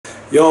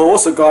Yo,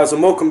 what's up guys,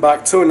 and welcome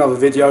back to another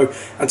video,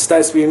 and today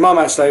it's been my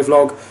matchday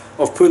vlog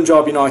of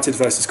Punjab United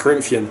versus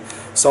Corinthian.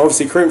 So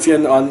obviously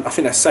Corinthian, I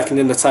think they're second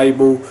in the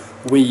table.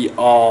 We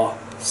are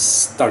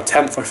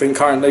 10th I think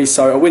currently,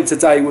 so a win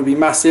today would be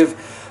massive,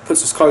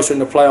 puts us closer in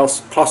the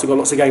playoffs, plus we've got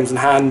lots of games in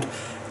hand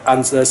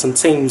and there's some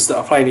teams that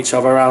are playing each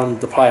other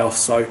around the playoffs,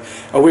 so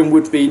a win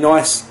would be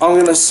nice. I'm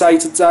going to say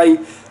today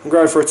I'm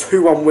going for a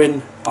 2-1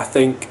 win. I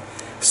think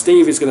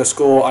Steve is going to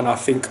score, and I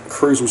think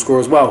Cruz will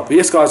score as well. But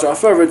yes guys, without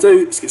further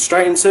ado, let's get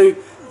straight into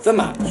the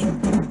match.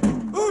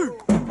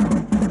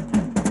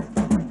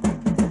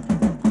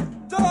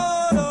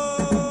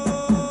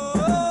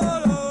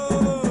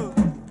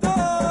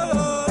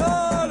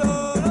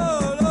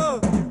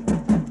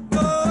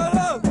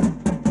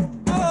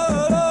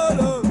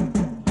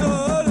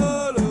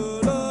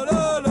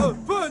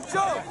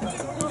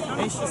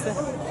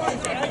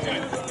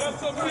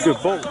 Good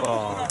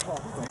ball.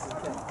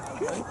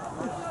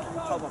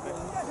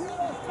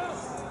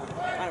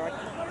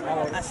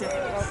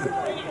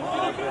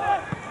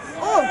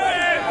 Oh.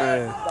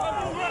 Yeah.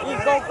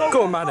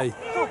 Go on, Manny.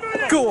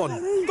 Go on.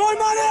 Go on,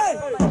 Manny!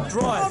 Drive.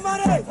 Go on,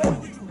 Manny!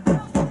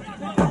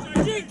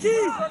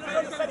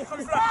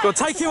 Go on,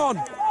 take him on.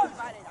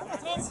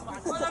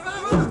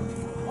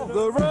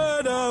 The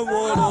red and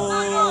white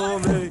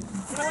army.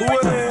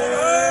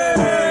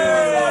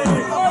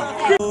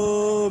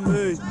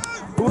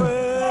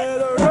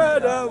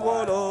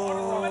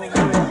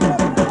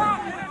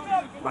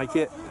 Make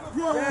it.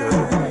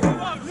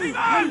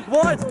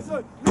 What?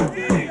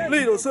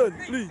 Lead or son,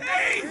 lead.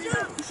 Yes!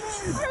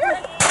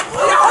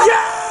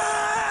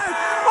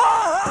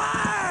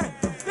 Oh,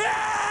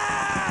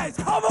 yes!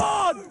 Come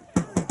on!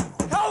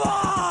 Come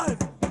on!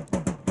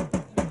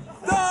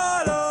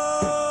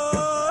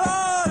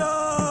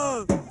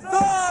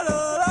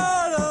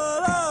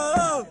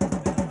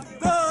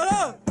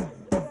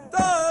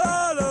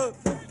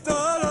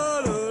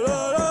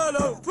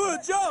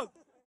 Punjab!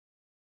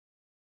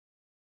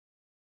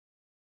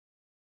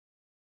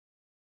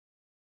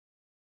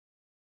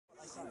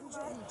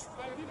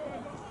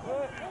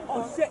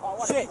 Oh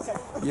shit!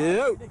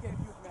 Yeah.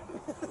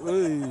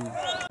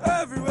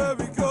 Everywhere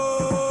we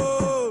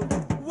go,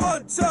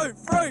 1, 2,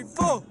 3,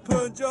 4.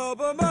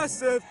 Punjab are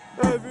massive.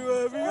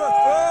 Everywhere we go.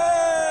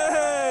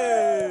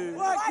 Hey!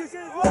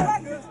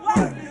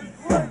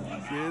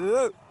 Get it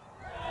up.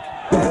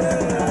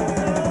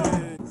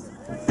 Hey!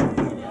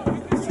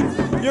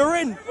 You're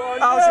in.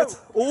 How's it?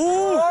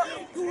 Oh!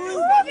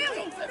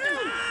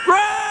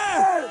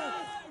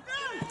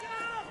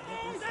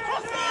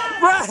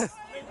 Breath!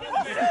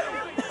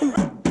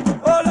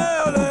 Ole,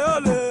 ole, ole!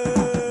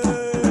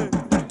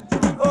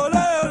 Ole,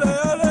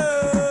 ole, ole!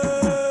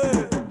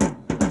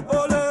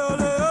 Ole,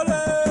 ole, ole!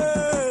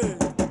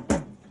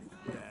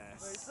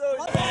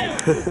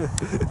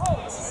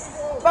 Yes.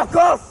 Back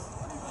off!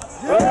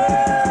 Yeah!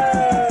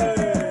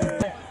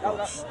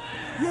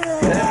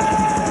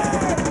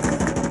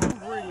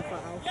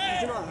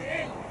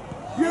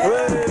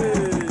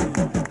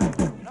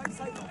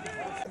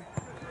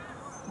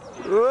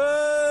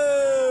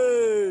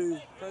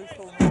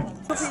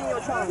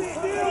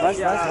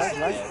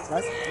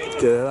 Nice.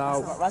 Get it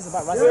out. Rise the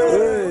back, rise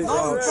Hey.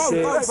 No,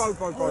 Shit.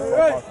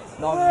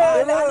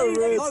 No,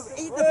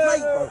 eat the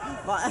plate, bro.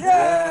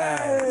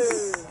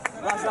 Yes.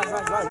 Rise.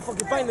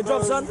 Fucking bang the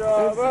job, son.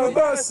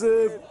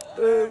 Massive.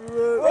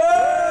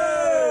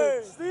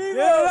 Hey. Steve,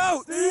 get it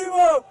out.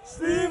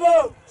 Steve.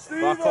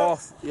 Back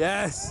off.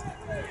 Yes.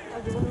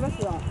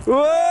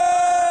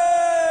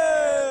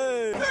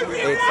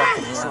 It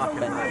fucking sucked,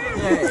 Ben.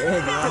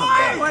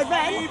 Wait,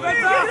 Ben.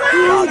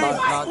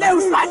 No,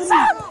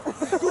 Spencer!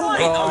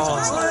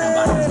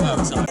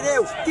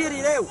 Get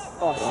it out.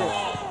 Oh, shit.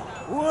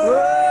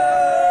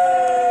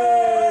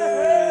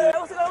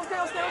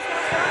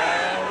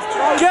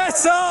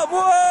 Get up,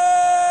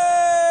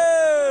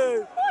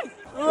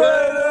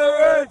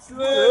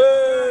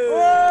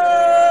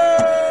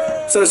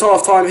 So it's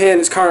half time here, and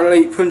it's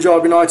currently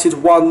Punjab United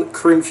 1,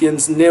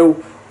 Corinthians 0.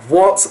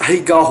 What a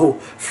goal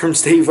from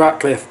Steve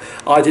Ratcliffe.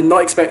 I did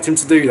not expect him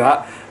to do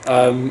that.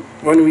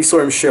 When we saw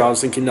him shoot, I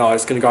was thinking, no,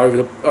 it's going to go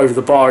over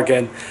the bar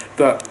again.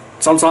 But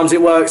sometimes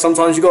it works,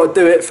 sometimes you've got to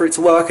do it for it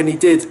to work, and he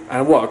did.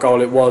 And what a goal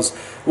it was.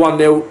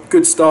 1-0,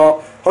 good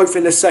start. Hopefully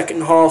in the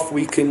second half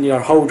we can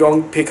hold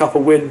on, pick up a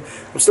win.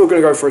 I'm still going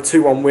to go for a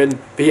 2-1 win.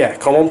 But yeah,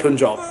 come on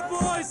Punjab.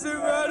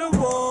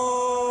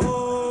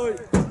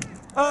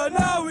 And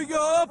now we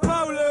got a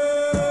Polish.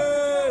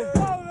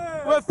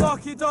 We're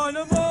fucking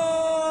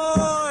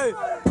dynamite.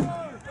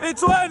 In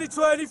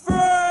 2023,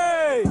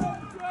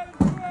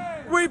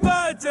 we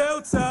burn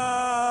Town.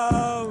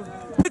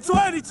 In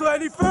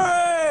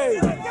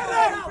 2023,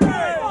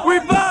 we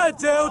burn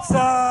Town.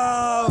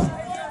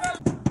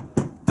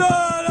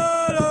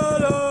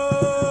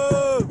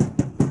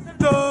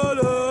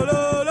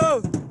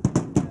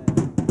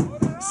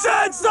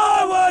 Since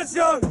I was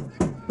young,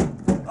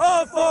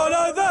 I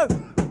follow them.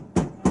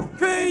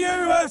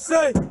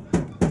 PUFC.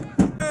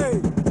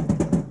 Hey.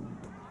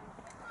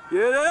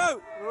 Get it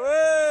out!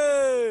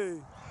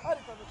 Hey!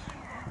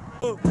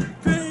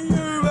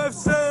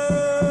 PUFC!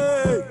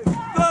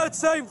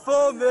 team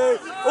for me.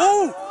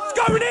 Oh, it's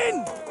going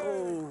in!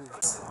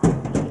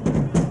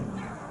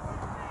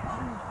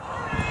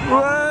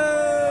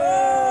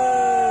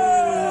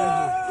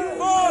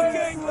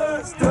 Fucking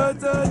let's da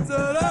da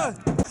da da.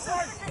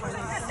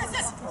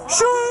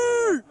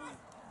 Shoot!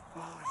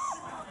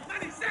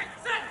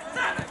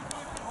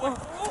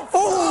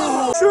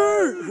 Oh,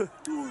 shoot!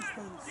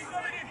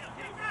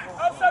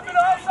 Outside,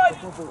 middle, outside.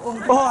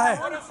 Boy.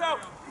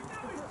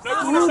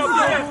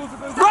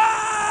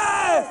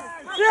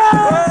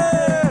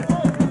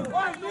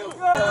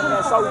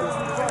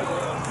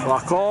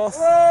 Fuck off.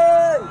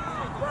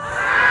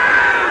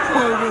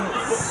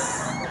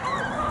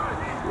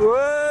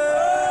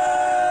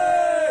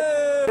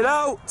 Get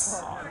out.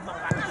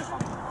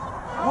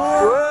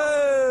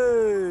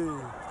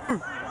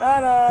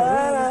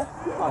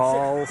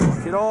 Oh,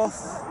 fuck it off.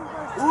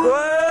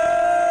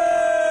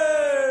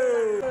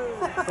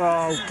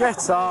 Oh,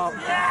 get up.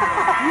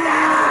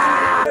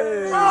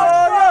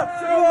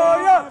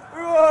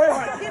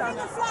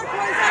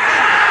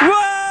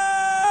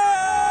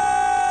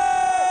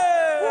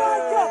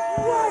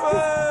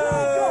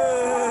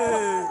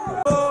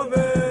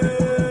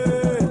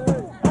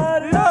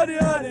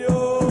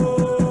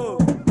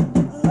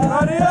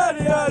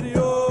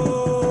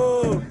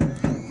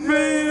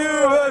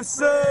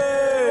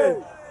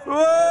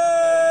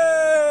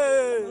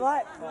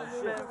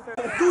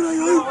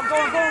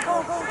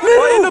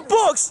 Right in the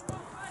box!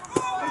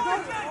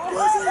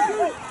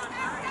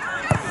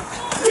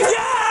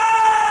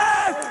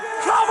 Yeah!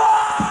 Come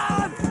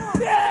on!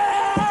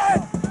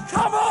 Yeah!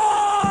 Come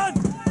on!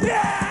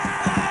 Yeah!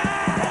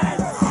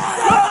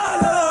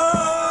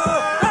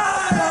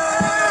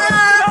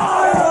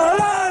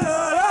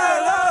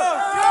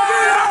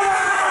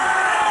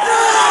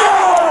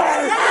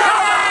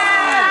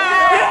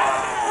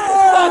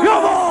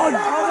 Come on!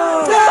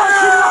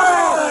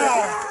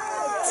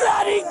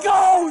 Daddy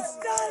goes!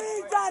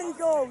 Daddy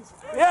goes!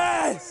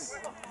 Yes!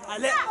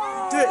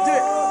 Do it!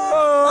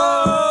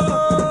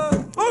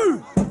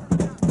 Ooh!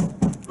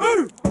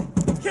 Ooh!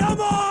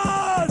 Come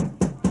on!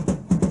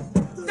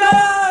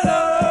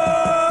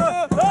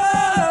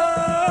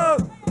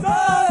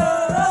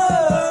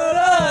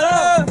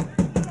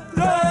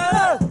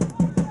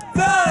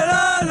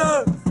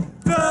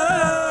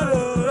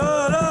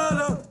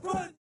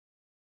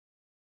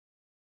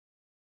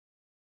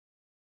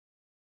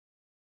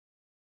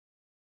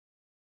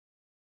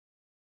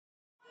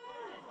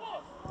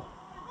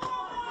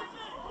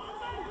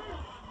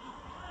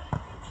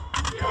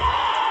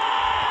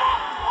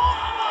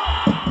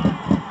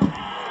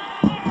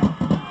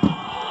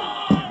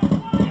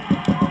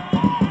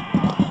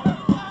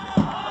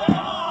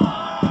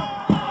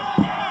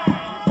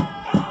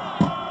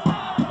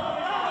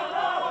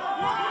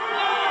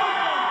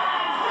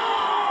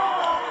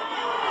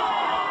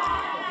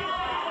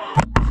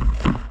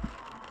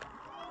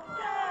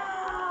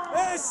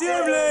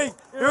 SCEFL,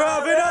 you're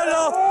having a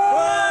laugh!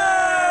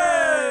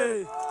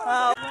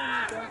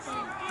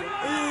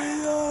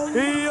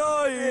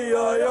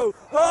 E-I-E-I-O,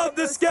 up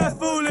the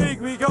SCEFL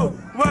League we go,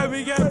 when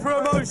we get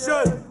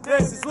promotion,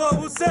 this is what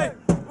we'll say,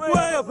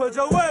 way up on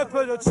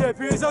your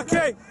champions are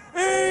king,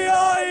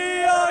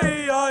 E-I-E-I-E-I-O,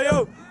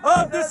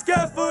 up the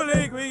SCEFL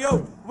League we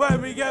go,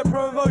 when we get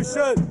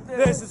promotion,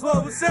 this is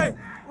what we'll say,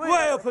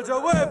 way up on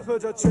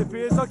your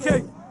champions are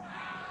king.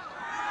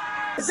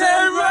 It's in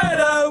red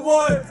and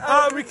white,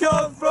 and we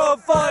come from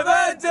 5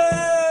 and D.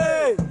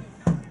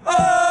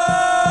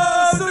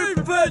 Oh,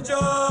 Super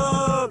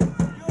Punjab,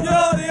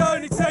 you're the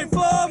only team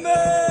for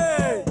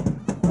me.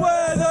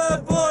 We're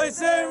the boys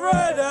in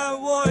red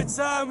and white,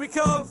 and we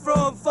come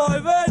from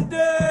 5 and D.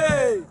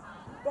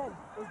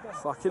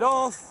 Fuck it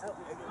off.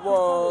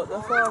 What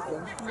the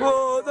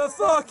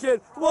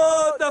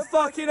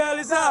fucking hell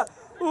is that?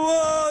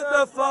 What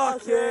the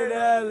fucking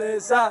hell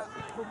is that?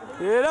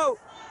 You know.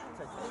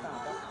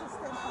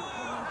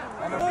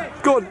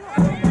 Go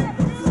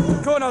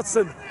on,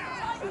 Hudson.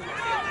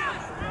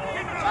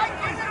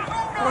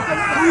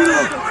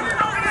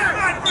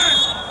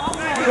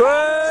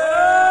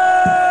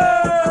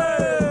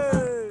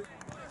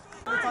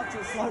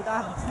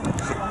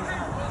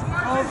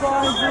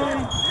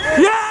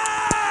 Yeah!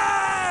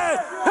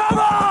 Come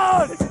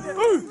on!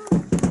 Ooh!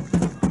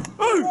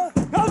 Ooh!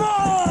 Come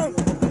on!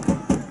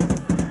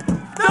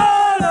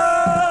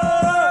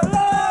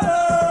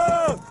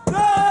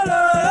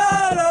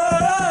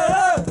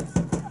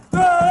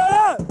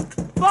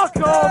 Fuck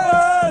off!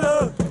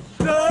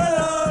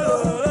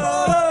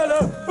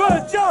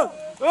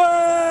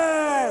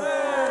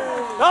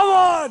 Come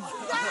on!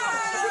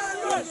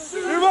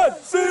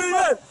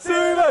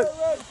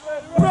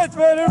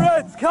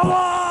 Reds, come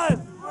on!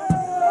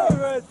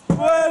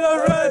 Where the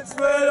Reds!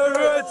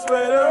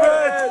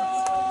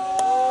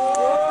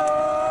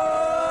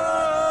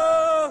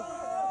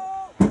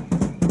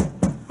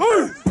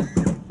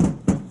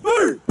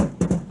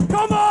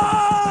 Come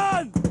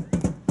on!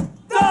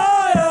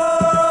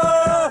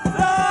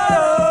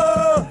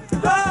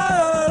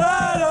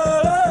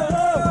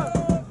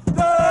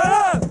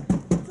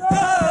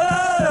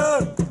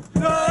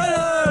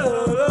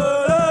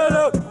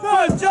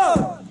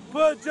 Punjab!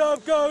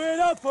 Punjab going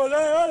up, ole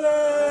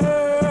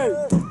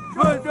ole.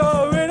 Punjab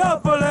going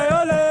up, ole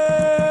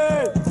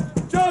ole.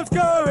 Job's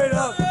going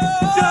up.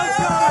 Job's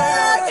going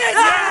up.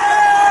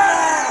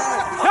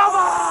 Yeah! Come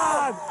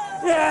on!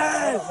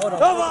 Yes!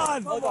 Come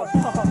on!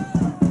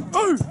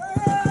 Ooh!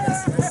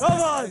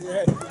 Come on!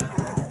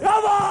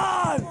 Come on! Come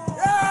on!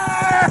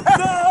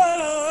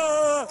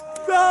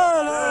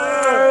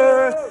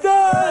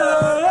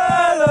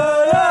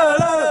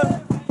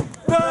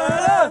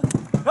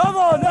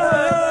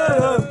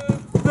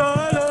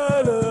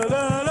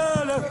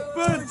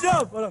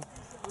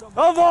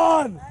 Come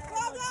on!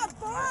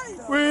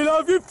 We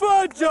love you,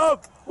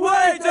 Punjab!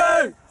 We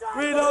do!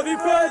 We love you,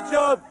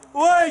 Punjab!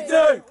 We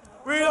do!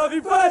 We love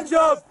you,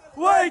 Punjab!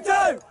 We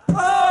do!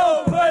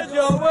 Oh,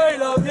 Punjab, we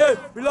love you!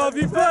 We love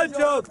you,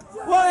 Punjab!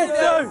 We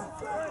do!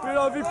 We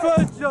love you,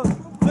 Punjab!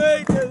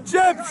 We do!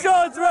 Jim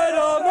Sean's Red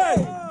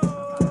Army!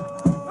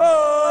 Oh!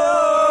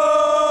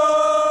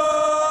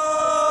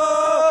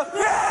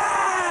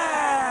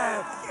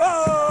 Yeah!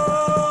 Oh!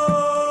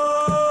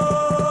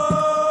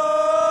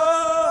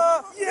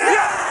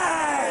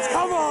 Yes!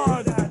 Come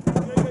on!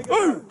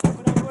 Ooh!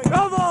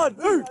 Come on!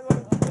 Ooh!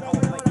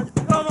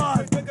 Come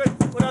on!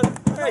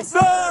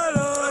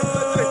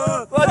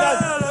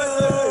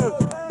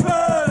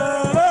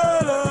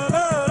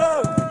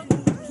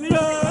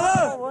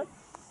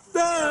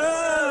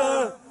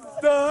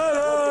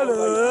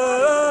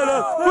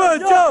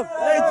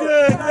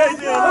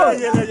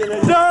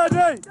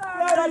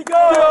 Daddy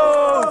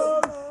goes!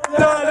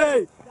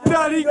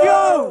 Daddy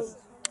goes!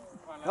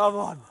 Come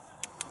on!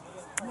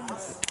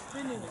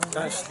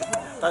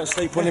 Don't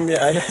sleep on him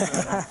yet, eh?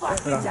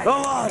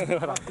 Come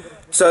on!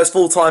 So it's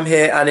full time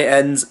here and it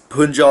ends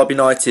Punjab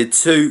United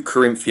 2,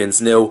 Corinthians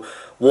 0.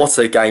 What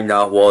a game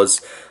that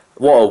was.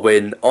 What a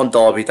win on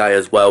Derby Day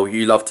as well.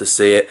 You love to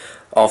see it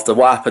after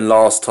what happened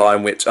last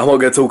time, which I'm not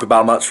going to talk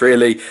about much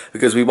really,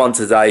 because we won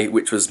today,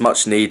 which was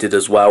much needed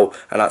as well,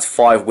 and that's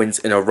 5 wins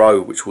in a row,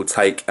 which will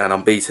take an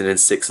unbeaten in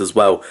 6 as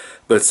well.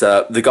 But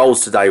the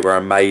goals today were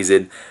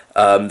amazing.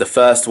 The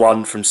first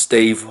one from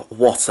Steve,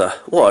 what a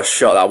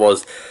shot that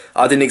was.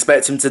 I didn't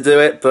expect him to do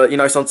it, but you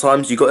know,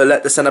 sometimes you got to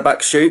let the centre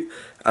back shoot,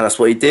 and that's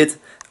what he did,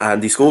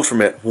 and he scored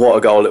from it. What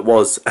a goal it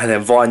was. And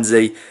then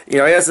Vinesy, you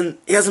know, he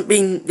hasn't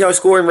been, you know,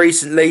 scoring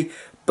recently,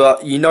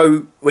 but you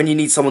know, when you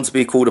need someone to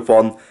be called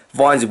upon,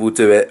 Vinesy will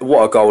do it.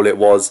 What a goal it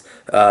was.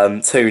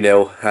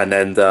 2-0, and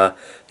then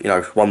you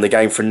know, won the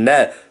game from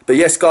there. But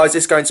yes guys,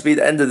 this is going to be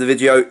the end of the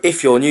video.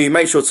 If you're new,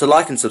 make sure to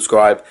like and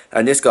subscribe,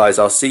 and yes guys,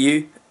 I'll see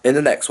you in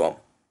the next one.